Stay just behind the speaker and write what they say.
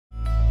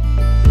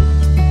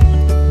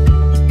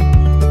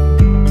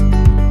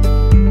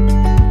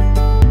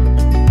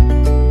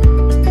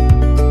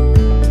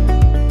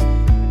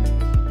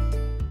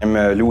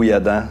Louis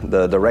Adam,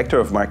 the Director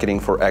of Marketing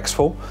for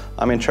Expo.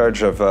 I'm in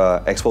charge of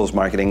Expo's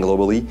marketing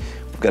globally.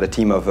 We've got a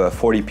team of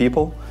 40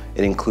 people.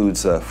 It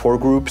includes 4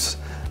 groups.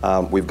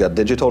 We've got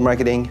digital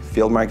marketing,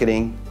 field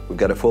marketing, we've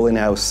got a full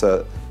in-house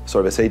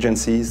service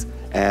agencies,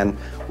 and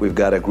we've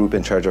got a group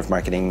in charge of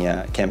marketing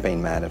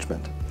campaign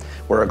management.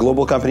 We're a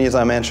global company, as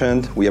I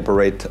mentioned. We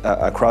operate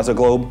across the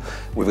globe.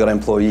 We've got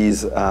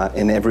employees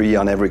on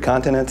every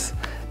continent,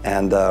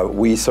 and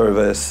we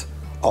service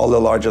all the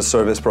largest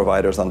service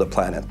providers on the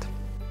planet.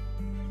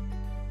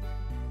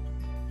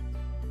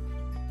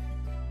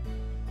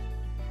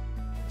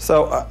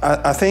 So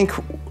I think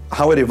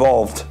how it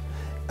evolved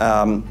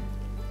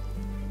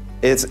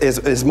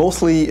is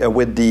mostly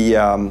with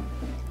the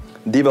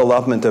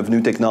development of new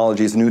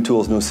technologies, new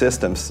tools, new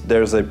systems.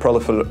 There's a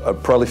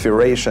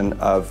proliferation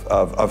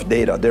of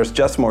data. There's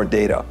just more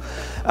data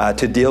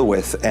to deal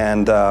with,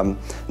 and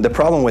the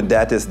problem with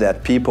that is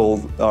that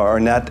people are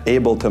not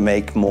able to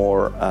make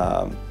more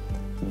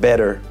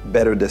better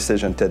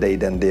decisions today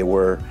than they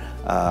were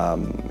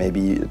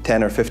maybe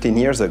 10 or 15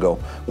 years ago,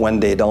 when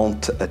they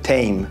don't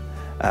tame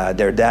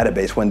their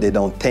database, when they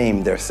don't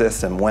tame their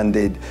system, when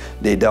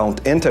they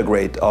don't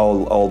integrate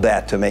all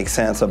that to make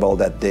sense of all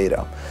that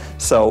data.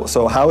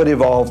 So how it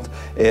evolved,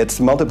 it's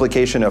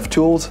multiplication of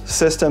tools,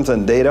 systems,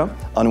 and data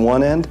on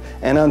one end,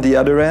 and on the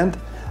other end,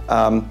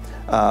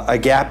 a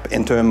gap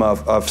in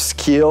terms of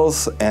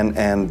skills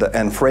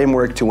and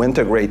framework to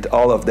integrate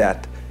all of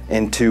that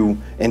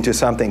into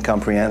something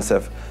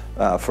comprehensive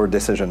for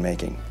decision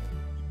making.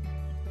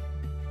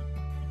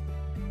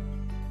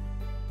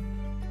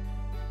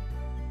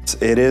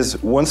 It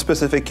is one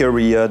specific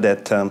area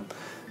that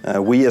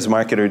we as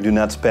marketers do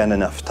not spend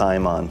enough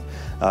time on.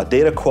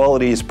 Data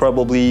quality is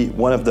probably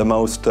one of the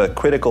most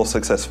critical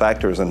success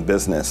factors in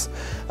business,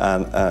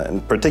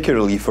 and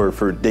particularly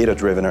for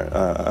data-driven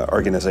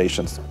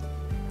organizations.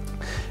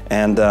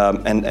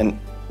 And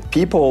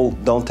people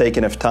don't take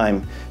enough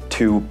time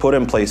to put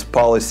in place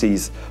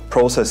policies,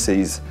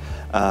 processes,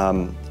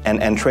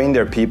 and train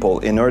their people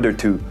in order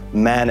to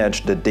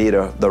manage the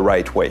data the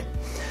right way.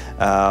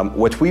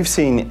 What we've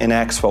seen in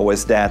Expo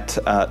is that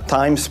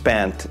time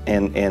spent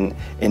in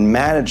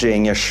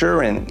managing,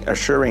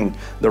 assuring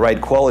the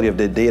right quality of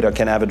the data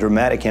can have a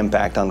dramatic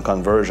impact on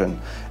conversion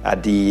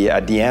at the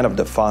end of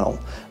the funnel.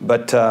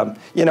 But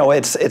you know,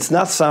 it's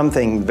not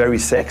something very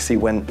sexy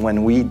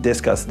when we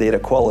discuss data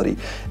quality.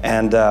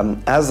 And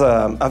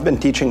I've been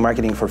teaching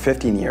marketing for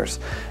 15 years,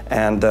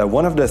 and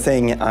one of the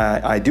things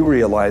I do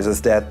realize is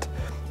that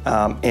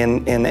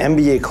in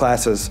MBA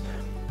classes,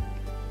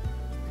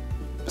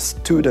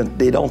 students,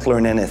 they don't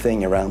learn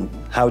anything around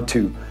how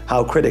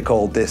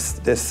critical this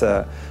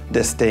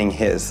thing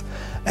is,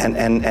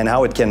 and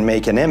how it can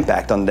make an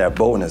impact on their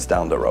bonus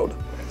down the road.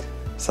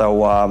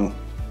 So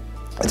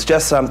it's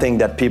just something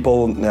that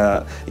people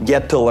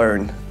get to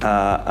learn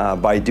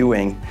by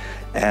doing,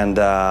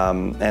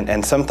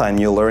 and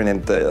sometimes you learn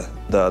it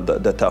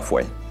the tough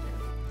way.